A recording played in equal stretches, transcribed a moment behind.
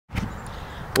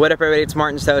What up everybody, it's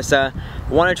Martin Sosa.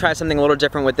 I want to try something a little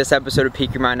different with this episode of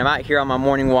Peak Your Mind. I'm out here on my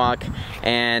morning walk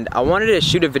and I wanted to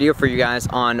shoot a video for you guys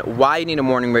on why you need a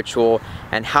morning ritual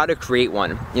and how to create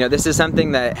one. You know, this is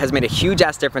something that has made a huge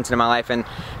ass difference in my life, and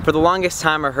for the longest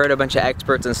time I heard a bunch of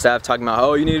experts and stuff talking about,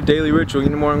 oh, you need a daily ritual, you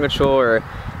need a morning ritual, or,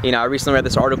 you know, I recently read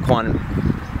this article on,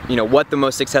 you know, what the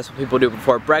most successful people do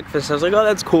before breakfast. I was like, oh,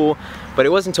 that's cool. But it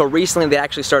wasn't until recently they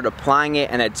actually started applying it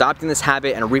and adopting this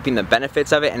habit and reaping the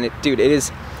benefits of it. And dude,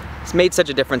 it's made such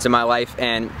a difference in my life.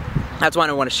 And that's why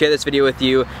I want to share this video with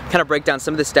you, kind of break down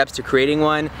some of the steps to creating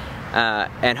one.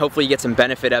 And hopefully you get some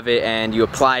benefit of it and you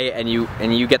apply it and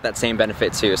you get that same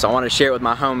benefit too. So I want to share it with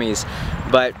my homies.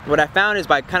 But what I found is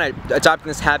by kind of adopting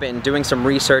this habit and doing some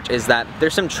research is that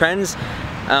there's some trends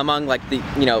among like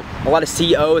a lot of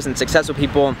CEOs and successful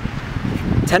people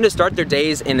tend to start their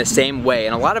days in the same way,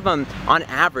 and a lot of them on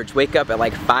average wake up at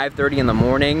like 5:30 in the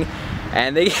morning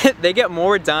and they get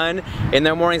more done in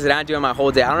their mornings than I do in my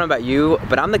whole day. I don't know about you,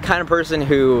 but I'm the kind of person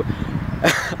who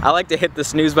I like to hit the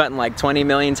snooze button like 20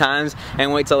 million times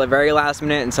and wait till the very last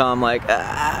minute until I'm like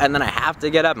and then I have to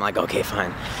get up. I'm like, okay,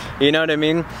 fine, you know what I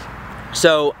mean?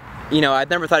 So, you know, I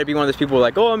never thought I'd be one of those people who were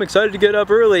like, oh, I'm excited to get up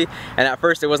early. And at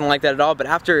first it wasn't like that at all, but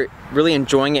after really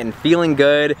enjoying it and feeling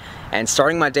good and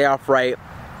starting my day off right,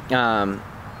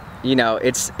 you know,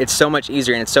 it's so much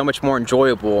easier and it's so much more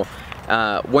enjoyable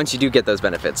once you do get those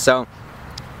benefits. So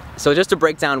just to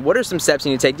break down, what are some steps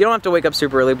you need to take? You don't have to wake up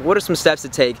super early, but what are some steps to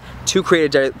take to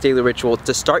create a daily ritual,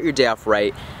 to start your day off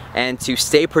right, and to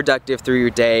stay productive through your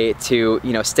day, to,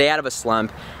 you know, stay out of a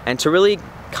slump, and to really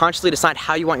consciously decide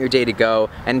how you want your day to go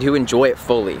and to enjoy it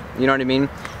fully. You know what I mean?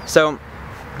 So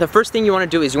the first thing you want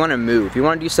to do is you want to move. You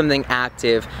want to do something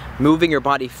active, moving your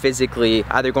body physically,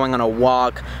 either going on a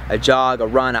walk, a jog, a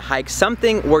run, a hike,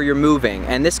 something where you're moving.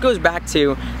 And this goes back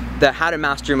to the How to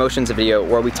Master Your Emotions video,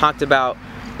 where we talked about,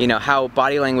 you know, how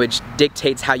body language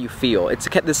dictates how you feel. It's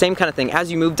the same kind of thing. As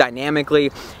you move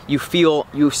dynamically, you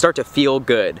start to feel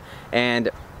good. And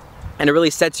it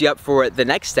really sets you up for the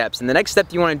next steps. And the next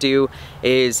step you want to do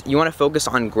is you want to focus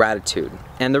on gratitude.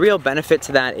 And the real benefit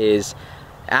to that is,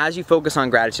 as you focus on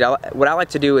gratitude, what I like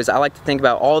to do is I like to think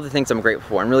about all the things I'm grateful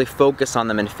for and really focus on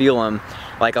them and feel them.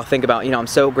 Like I'll think about, you know, I'm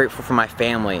so grateful for my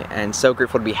family and so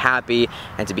grateful to be happy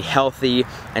and to be healthy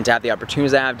and to have the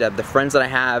opportunities I have, to have the friends that I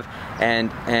have,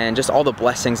 and just all the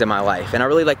blessings in my life. And I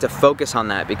really like to focus on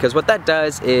that, because what that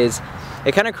does is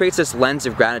it kind of creates this lens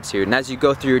of gratitude. And as you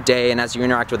go through your day and as you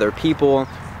interact with other people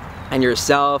and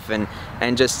yourself and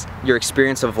just your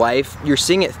experience of life, you're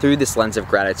seeing it through this lens of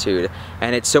gratitude,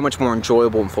 and it's so much more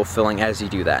enjoyable and fulfilling as you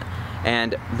do that.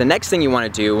 And the next thing you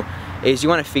want to do is you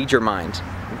want to feed your mind.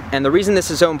 And the reason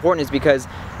this is so important is because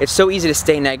it's so easy to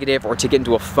stay negative or to get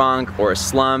into a funk or a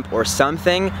slump or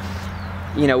something,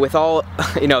 you know, with all,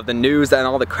 you know, the news and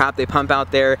all the crap they pump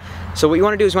out there. So what you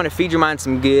want to do is you want to feed your mind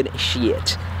some good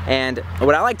shit. And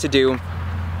what I like to do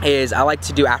is I like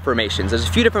to do affirmations. There's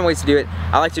a few different ways to do it.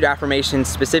 I like to do affirmations,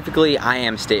 specifically I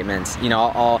am statements. You know,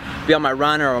 I'll be on my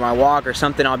run or on my walk or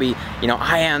something, I'll be, you know,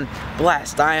 I am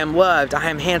blessed, I am loved,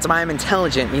 I am handsome, I am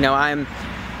intelligent, you know, I'm,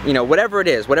 you know, whatever it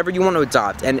is, whatever you want to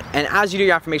adopt. And as you do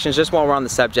your affirmations, just while we're on the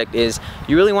subject, is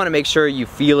you really want to make sure you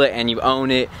feel it and you own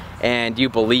it and you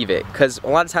believe it. Because a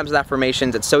lot of times with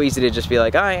affirmations, it's so easy to just be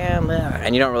like, I am,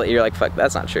 and you don't really, you're like, fuck,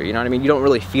 that's not true, you know what I mean? You don't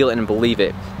really feel it and believe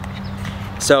it.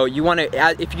 So you want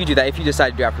to, if you do that, if you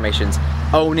decide to do affirmations,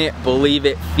 own it, believe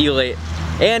it, feel it.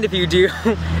 And if you do,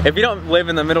 if you don't live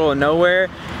in the middle of nowhere,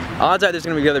 odds are there's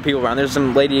going to be other people around. There's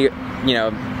some lady, you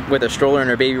know, with a stroller and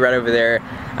her baby right over there,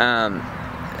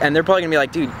 and they're probably going to be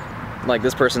like, dude, like,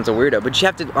 this person's a weirdo. But you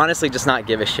have to honestly just not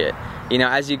give a shit. You know,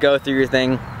 as you go through your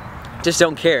thing, just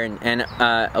don't care. And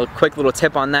a quick little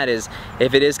tip on that is,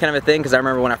 if it is kind of a thing, because I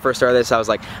remember when I first started this, I was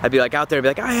like, I'd be like out there, I'd be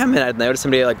like, I am, and I'd notice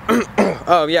somebody like,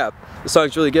 oh yeah, the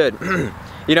song's really good.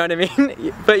 You know what I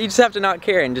mean? But you just have to not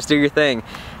care and just do your thing.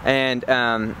 And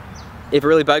if it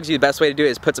really bugs you, the best way to do it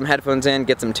is put some headphones in,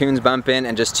 get some tunes bumping,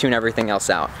 and just tune everything else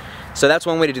out. So that's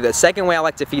one way to do that. Second way I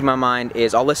like to feed my mind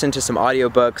is I'll listen to some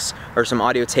audiobooks or some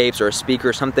audio tapes or a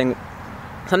speaker, something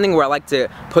where I like to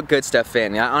put good stuff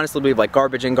in. I honestly believe like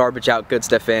garbage in, garbage out, good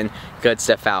stuff in, good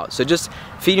stuff out. So just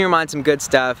feeding your mind some good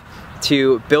stuff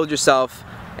to build yourself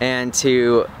and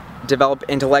to develop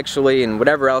intellectually and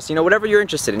whatever else, you know, whatever you're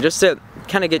interested in, just to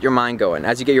kind of get your mind going.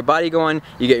 As you get your body going,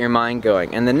 you get your mind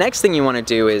going. And the next thing you want to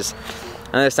do is,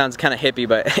 I know this sounds kind of hippie,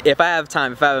 but if I have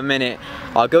time, if I have a minute,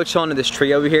 I'll go chill under this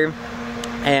tree over here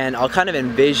and I'll kind of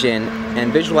envision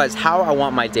and visualize how I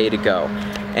want my day to go.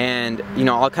 And, you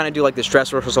know, I'll kind of do like the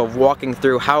stress rehearsal of walking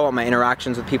through how I want my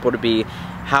interactions with people to be,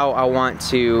 how I want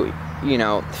to, you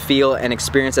know, feel and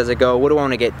experience as I go, what do I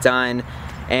want to get done,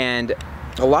 and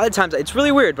a lot of times, it's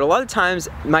really weird, but a lot of times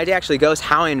my day actually goes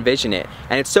how I envision it.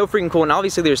 And it's so freaking cool, and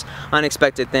obviously there's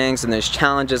unexpected things and there's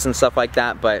challenges and stuff like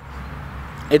that, but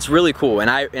it's really cool, and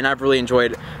I've really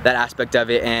enjoyed that aspect of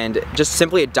it, and just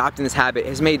simply adopting this habit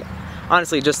has made,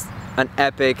 honestly, just an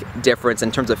epic difference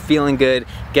in terms of feeling good,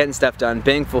 getting stuff done,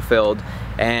 being fulfilled,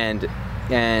 and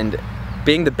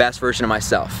being the best version of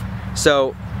myself.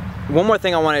 So one more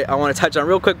thing I want to touch on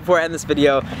real quick before I end this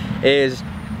video is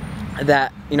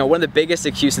that, you know, one of the biggest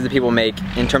excuses that people make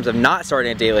in terms of not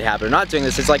starting a daily habit or not doing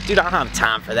this is like, dude, I don't have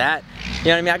time for that. You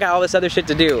know what I mean? I got all this other shit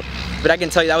to do. But I can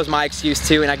tell you that was my excuse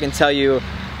too, and I can tell you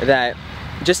that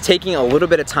just taking a little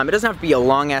bit of time, it doesn't have to be a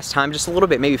long ass time, just a little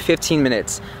bit, maybe 15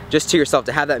 minutes, just to yourself,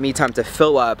 to have that me time to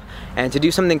fill up and to do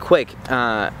something quick.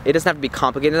 It doesn't have to be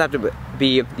complicated, it doesn't have to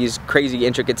be these crazy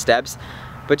intricate steps,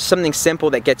 but just something simple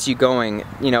that gets you going.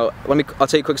 You know, I'll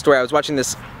tell you a quick story. I was watching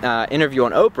this interview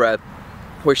on Oprah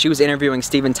where she was interviewing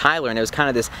Steven Tyler, and it was kind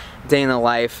of this day in the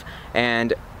life,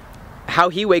 and how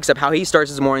he wakes up, how he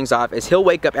starts his mornings off is he'll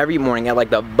wake up every morning at like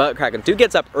the butt crack. Dude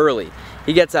gets up early.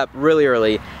 He gets up really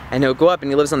early, and he'll go up,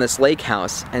 and he lives on this lake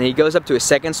house, and he goes up to a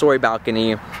second-story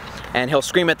balcony, and he'll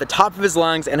scream at the top of his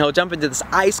lungs, and he'll jump into this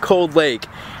ice-cold lake.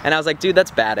 And I was like, dude,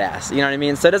 that's badass. You know what I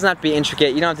mean? So it doesn't have to be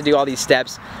intricate. You don't have to do all these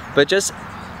steps, but just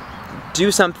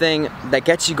do something that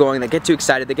gets you going, that gets you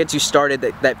excited, that gets you started,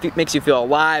 that makes you feel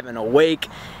alive and awake,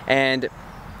 and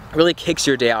really kicks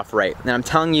your day off right. And I'm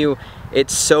telling you,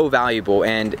 it's so valuable,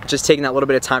 and just taking that little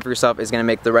bit of time for yourself is going to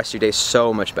make the rest of your day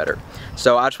so much better.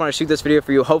 So I just want to shoot this video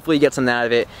for you. Hopefully you get something out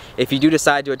of it. If you do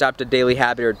decide to adopt a daily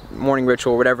habit or morning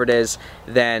ritual, whatever it is,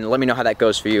 then let me know how that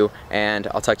goes for you, and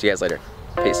I'll talk to you guys later.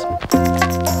 Peace.